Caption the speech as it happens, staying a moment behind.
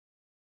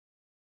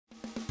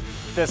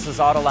This is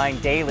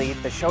Autoline Daily,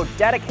 the show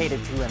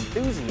dedicated to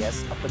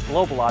enthusiasts of the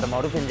global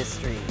automotive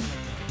industry.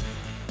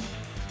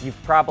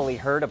 You've probably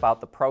heard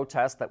about the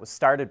protest that was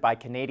started by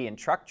Canadian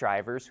truck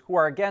drivers who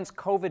are against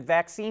COVID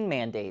vaccine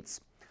mandates.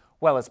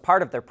 Well, as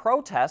part of their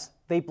protest,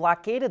 they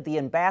blockaded the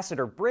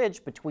Ambassador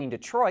Bridge between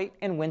Detroit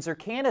and Windsor,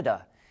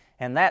 Canada,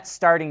 and that's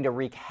starting to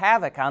wreak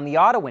havoc on the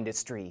auto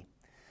industry.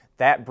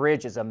 That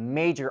bridge is a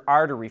major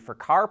artery for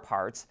car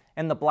parts,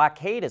 and the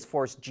blockade has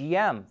forced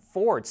GM,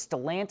 Ford,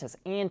 Stellantis,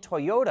 and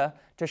Toyota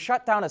to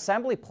shut down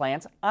assembly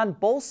plants on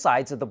both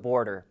sides of the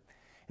border.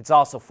 It's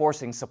also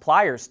forcing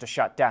suppliers to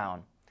shut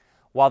down.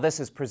 While this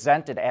is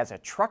presented as a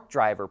truck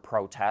driver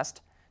protest,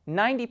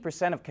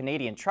 90% of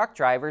Canadian truck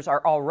drivers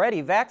are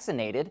already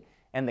vaccinated,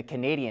 and the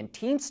Canadian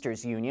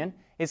Teamsters Union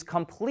is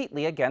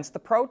completely against the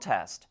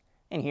protest.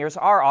 And here's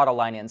our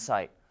Autoline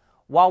insight.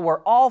 While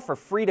we're all for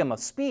freedom of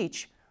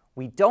speech,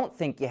 we don't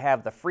think you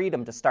have the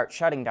freedom to start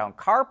shutting down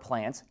car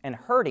plants and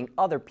hurting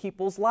other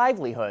people's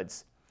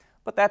livelihoods.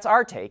 But that's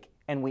our take,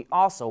 and we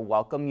also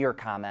welcome your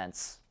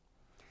comments.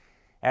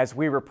 As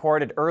we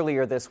reported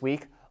earlier this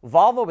week,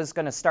 Volvo is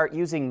going to start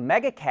using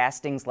mega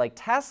castings like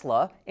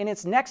Tesla in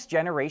its next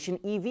generation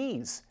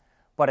EVs.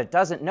 But it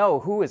doesn't know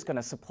who is going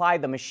to supply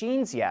the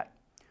machines yet.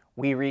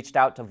 We reached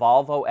out to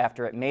Volvo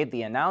after it made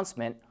the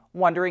announcement,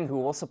 wondering who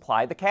will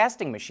supply the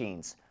casting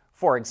machines.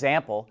 For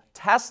example,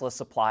 Tesla's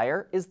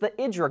supplier is the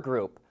Idra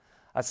Group.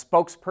 A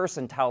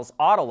spokesperson tells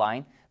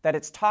Autoline that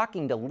it's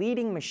talking to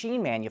leading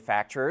machine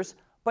manufacturers,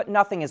 but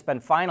nothing has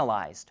been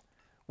finalized.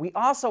 We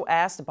also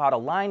asked about a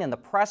line in the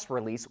press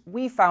release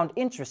we found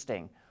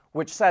interesting,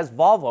 which says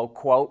Volvo,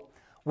 quote,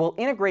 will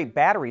integrate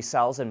battery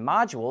cells and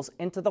modules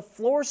into the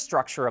floor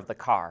structure of the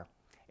car.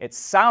 It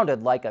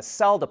sounded like a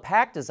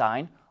cell-to-pack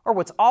design, or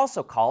what's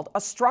also called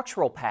a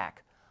structural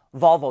pack.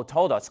 Volvo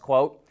told us,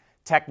 quote,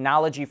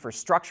 technology for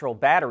structural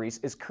batteries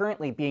is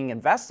currently being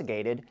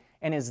investigated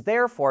and is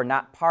therefore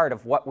not part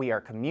of what we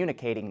are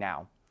communicating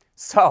now.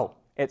 So,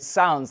 it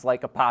sounds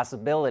like a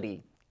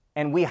possibility.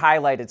 And we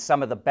highlighted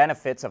some of the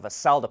benefits of a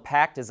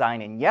cell-to-pack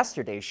design in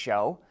yesterday's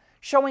show,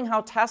 showing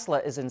how Tesla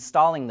is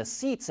installing the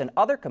seats and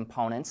other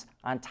components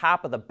on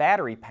top of the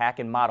battery pack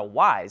in Model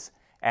Ys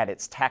at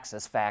its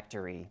Texas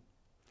factory.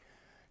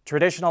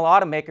 Traditional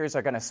automakers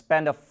are going to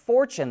spend a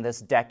fortune this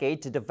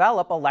decade to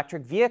develop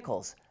electric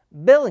vehicles.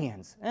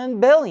 Billions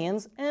and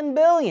billions and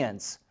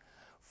billions.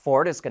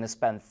 Ford is going to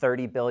spend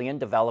 $30 billion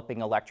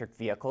developing electric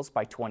vehicles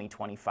by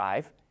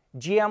 2025.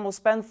 GM will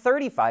spend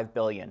 $35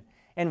 billion,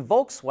 and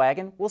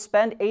Volkswagen will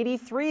spend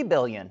 $83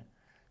 billion.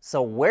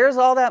 So where's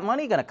all that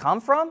money going to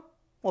come from?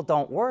 Well,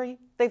 don't worry,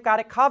 they've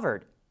got it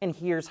covered, and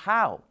here's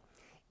how.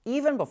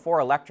 Even before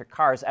electric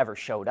cars ever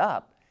showed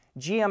up,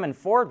 GM and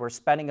Ford were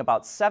spending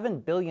about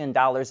 $7 billion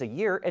a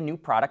year in new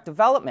product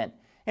development,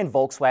 and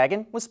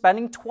Volkswagen was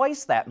spending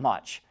twice that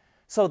much.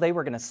 So they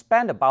were going to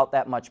spend about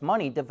that much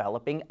money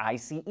developing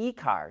ICE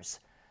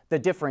cars. The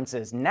difference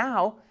is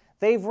now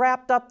they've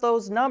wrapped up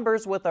those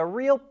numbers with a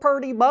real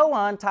purty bow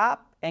on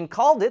top and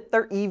called it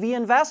their EV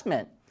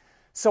investment.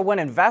 So when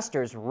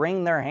investors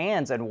wring their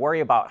hands and worry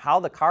about how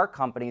the car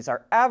companies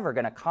are ever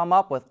going to come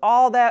up with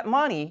all that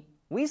money,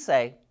 we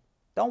say,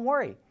 don't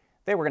worry,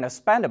 they were going to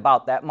spend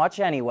about that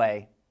much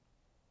anyway.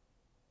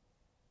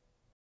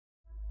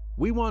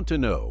 We want to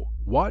know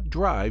what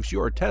drives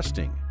your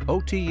testing.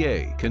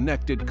 OTA,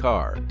 connected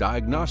car,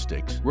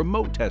 diagnostics,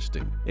 remote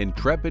testing.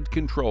 Intrepid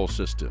Control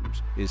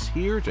Systems is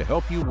here to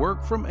help you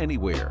work from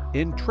anywhere.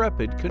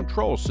 Intrepid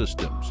Control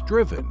Systems,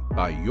 driven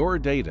by your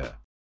data.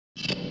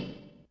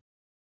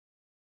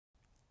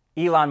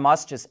 Elon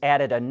Musk just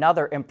added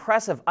another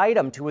impressive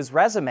item to his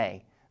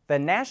resume. The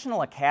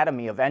National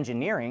Academy of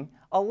Engineering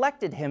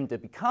elected him to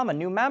become a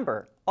new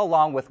member,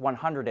 along with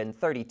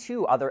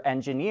 132 other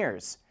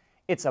engineers.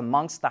 It's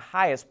amongst the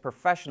highest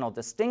professional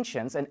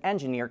distinctions an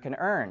engineer can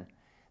earn.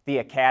 The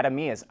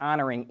Academy is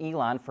honoring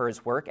Elon for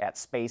his work at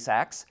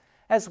SpaceX,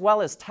 as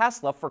well as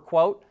Tesla for,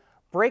 quote,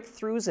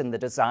 breakthroughs in the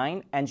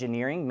design,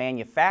 engineering,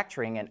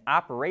 manufacturing, and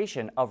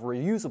operation of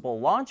reusable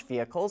launch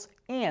vehicles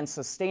and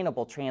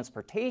sustainable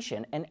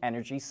transportation and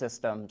energy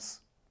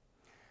systems.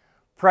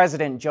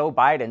 President Joe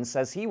Biden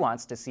says he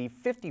wants to see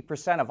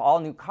 50% of all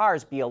new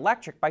cars be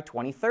electric by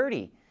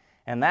 2030,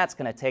 and that's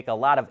going to take a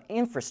lot of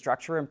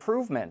infrastructure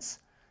improvements.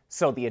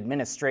 So the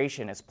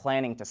administration is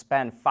planning to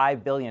spend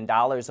 $5 billion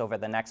over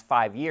the next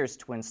 5 years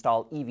to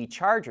install EV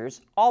chargers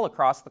all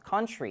across the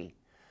country.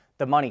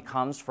 The money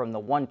comes from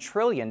the $1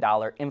 trillion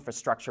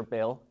infrastructure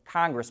bill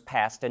Congress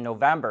passed in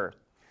November.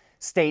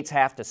 States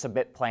have to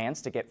submit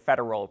plans to get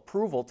federal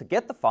approval to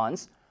get the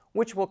funds,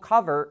 which will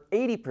cover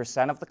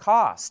 80% of the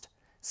cost.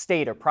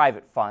 State or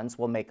private funds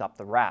will make up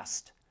the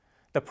rest.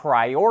 The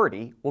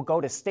priority will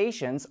go to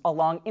stations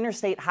along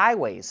interstate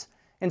highways,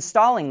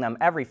 installing them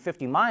every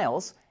 50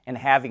 miles and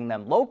having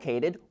them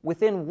located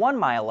within 1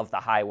 mile of the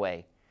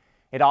highway.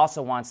 It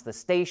also wants the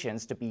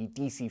stations to be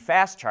DC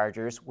fast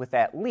chargers with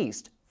at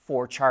least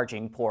 4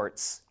 charging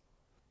ports.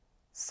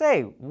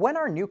 Say, when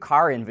are new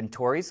car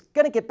inventories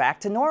going to get back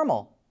to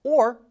normal?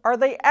 Or are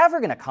they ever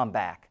going to come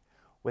back?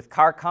 With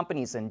car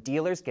companies and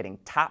dealers getting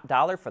top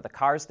dollar for the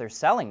cars they're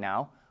selling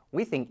now,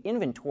 we think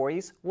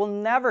inventories will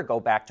never go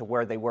back to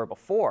where they were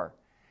before.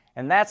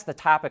 And that's the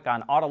topic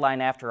on Autoline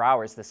After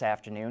Hours this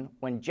afternoon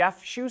when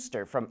Jeff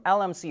Schuster from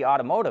LMC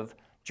Automotive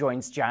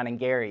joins John and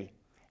Gary.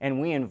 And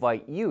we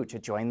invite you to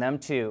join them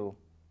too.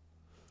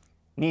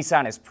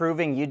 Nissan is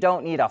proving you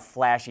don't need a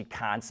flashy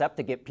concept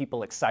to get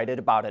people excited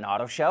about an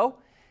auto show.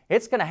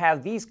 It's going to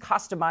have these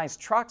customized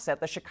trucks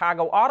at the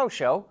Chicago Auto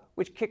Show,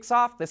 which kicks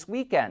off this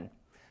weekend.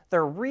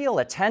 They're real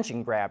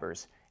attention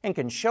grabbers and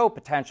can show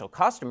potential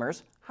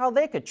customers how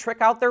they could trick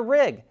out their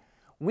rig.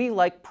 We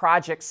like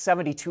Project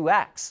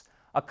 72X,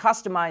 a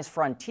customized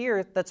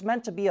Frontier that's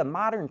meant to be a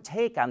modern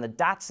take on the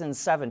Datsun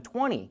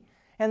 720,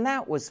 and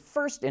that was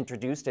first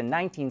introduced in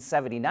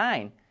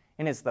 1979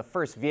 and is the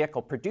first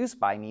vehicle produced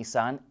by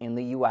Nissan in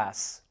the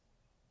US.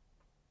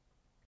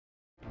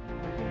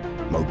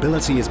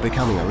 Mobility is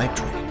becoming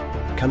electric,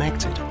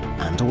 connected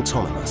and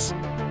autonomous,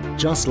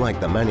 just like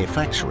the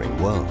manufacturing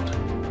world.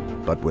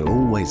 But will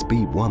always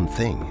be one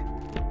thing: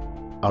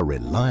 a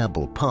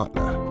reliable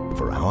partner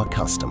for our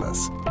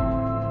customers.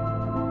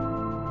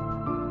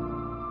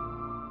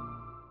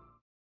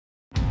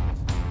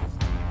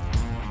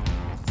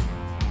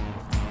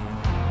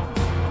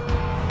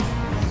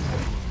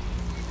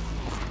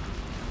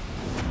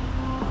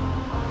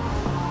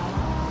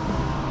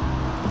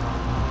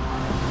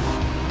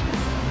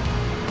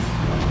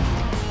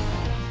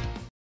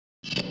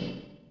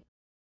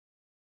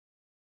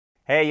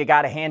 Hey, you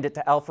gotta hand it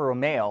to Alfa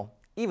Romeo.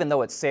 Even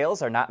though its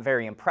sales are not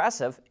very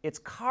impressive, its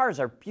cars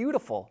are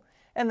beautiful,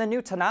 and the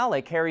new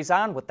Tonale carries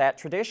on with that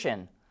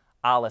tradition.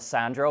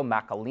 Alessandro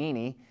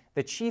Maccalini,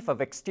 the chief of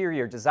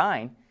exterior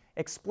design,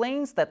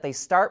 explains that they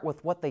start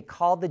with what they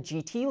call the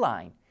GT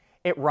line.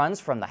 It runs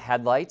from the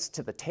headlights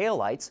to the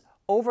taillights,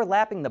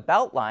 overlapping the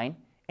belt line,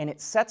 and it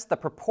sets the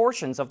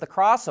proportions of the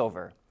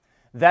crossover.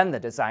 Then the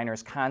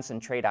designers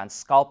concentrate on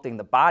sculpting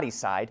the body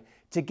side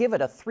to give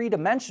it a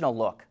three-dimensional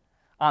look.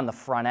 On the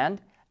front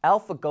end,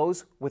 Alfa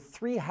goes with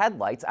 3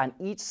 headlights on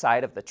each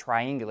side of the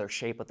triangular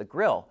shape of the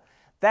grille.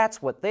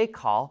 That's what they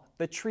call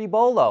the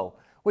tribolo,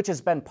 which has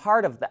been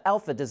part of the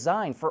Alfa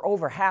design for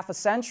over half a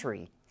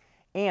century.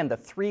 And the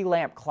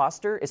 3-lamp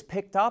cluster is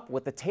picked up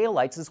with the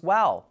taillights as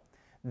well.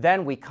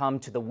 Then we come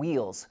to the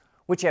wheels,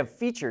 which have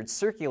featured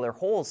circular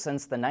holes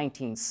since the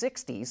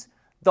 1960s,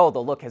 though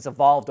the look has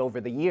evolved over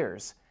the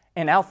years.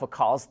 And Alfa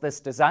calls this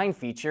design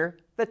feature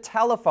the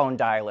telephone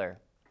dialer.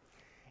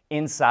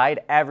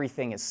 Inside,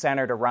 everything is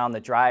centered around the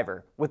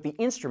driver, with the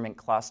instrument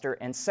cluster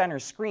and center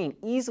screen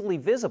easily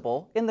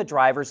visible in the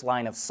driver's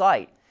line of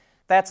sight.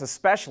 That's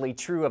especially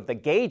true of the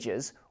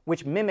gauges,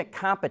 which mimic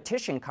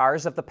competition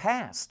cars of the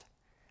past.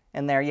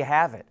 And there you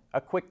have it, a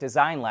quick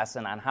design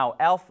lesson on how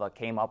Alfa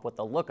came up with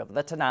the look of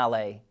the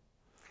Tonale.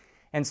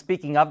 And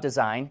speaking of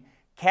design,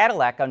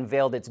 Cadillac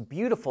unveiled its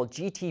beautiful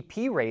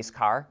GTP race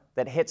car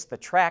that hits the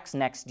tracks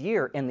next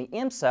year in the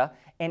IMSA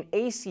and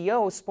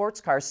ACO sports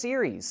car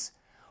series.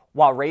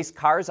 While race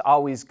cars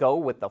always go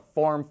with the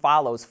form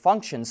follows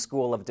function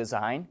school of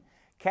design,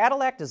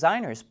 Cadillac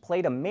designers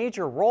played a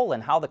major role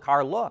in how the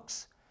car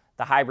looks.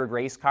 The hybrid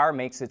race car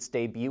makes its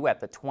debut at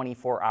the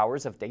 24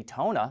 Hours of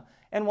Daytona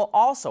and will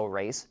also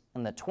race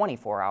in the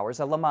 24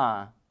 Hours of Le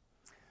Mans.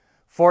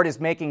 Ford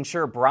is making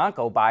sure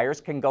Bronco buyers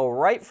can go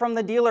right from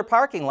the dealer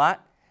parking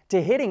lot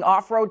to hitting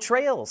off-road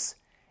trails.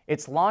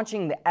 It's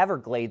launching the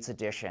Everglades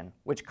edition,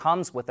 which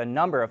comes with a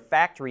number of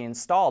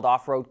factory-installed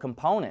off-road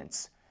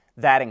components.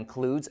 That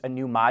includes a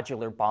new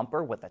modular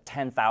bumper with a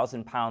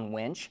 10,000-pound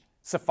winch,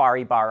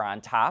 safari bar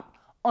on top,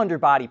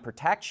 underbody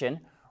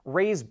protection,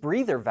 raised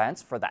breather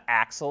vents for the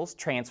axles,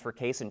 transfer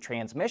case, and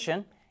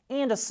transmission,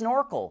 and a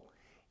snorkel.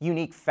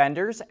 Unique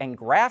fenders and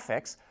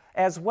graphics,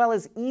 as well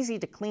as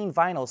easy-to-clean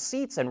vinyl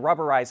seats and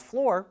rubberized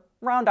floor,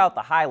 round out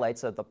the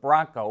highlights of the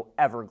Bronco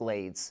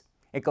Everglades.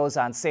 It goes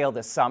on sale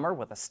this summer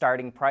with a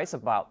starting price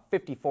of about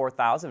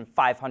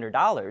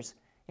 $54,500,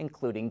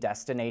 including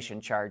destination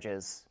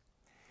charges.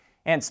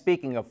 And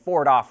speaking of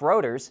Ford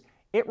off-roaders,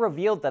 it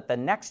revealed that the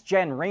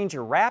next-gen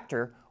Ranger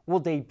Raptor will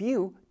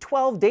debut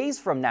 12 days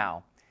from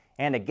now.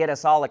 And to get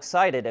us all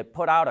excited, it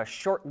put out a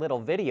short little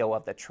video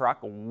of the truck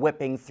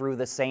whipping through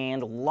the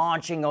sand,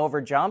 launching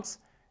over jumps,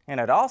 and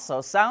it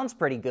also sounds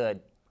pretty good.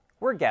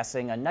 We're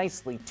guessing a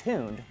nicely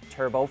tuned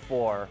Turbo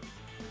 4.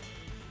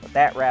 But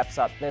that wraps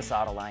up this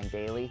Autoline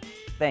Daily.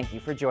 Thank you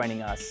for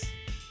joining us.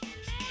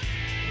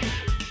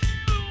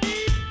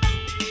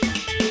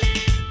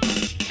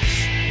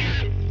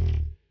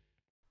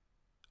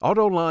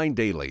 Autoline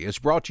Daily is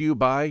brought to you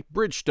by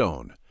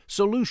Bridgestone,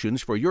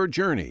 solutions for your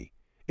journey.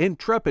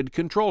 Intrepid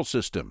Control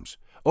Systems,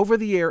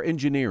 over-the-air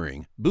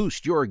engineering,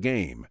 boost your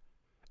game.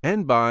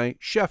 And by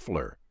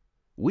Scheffler,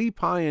 we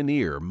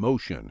pioneer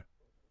motion.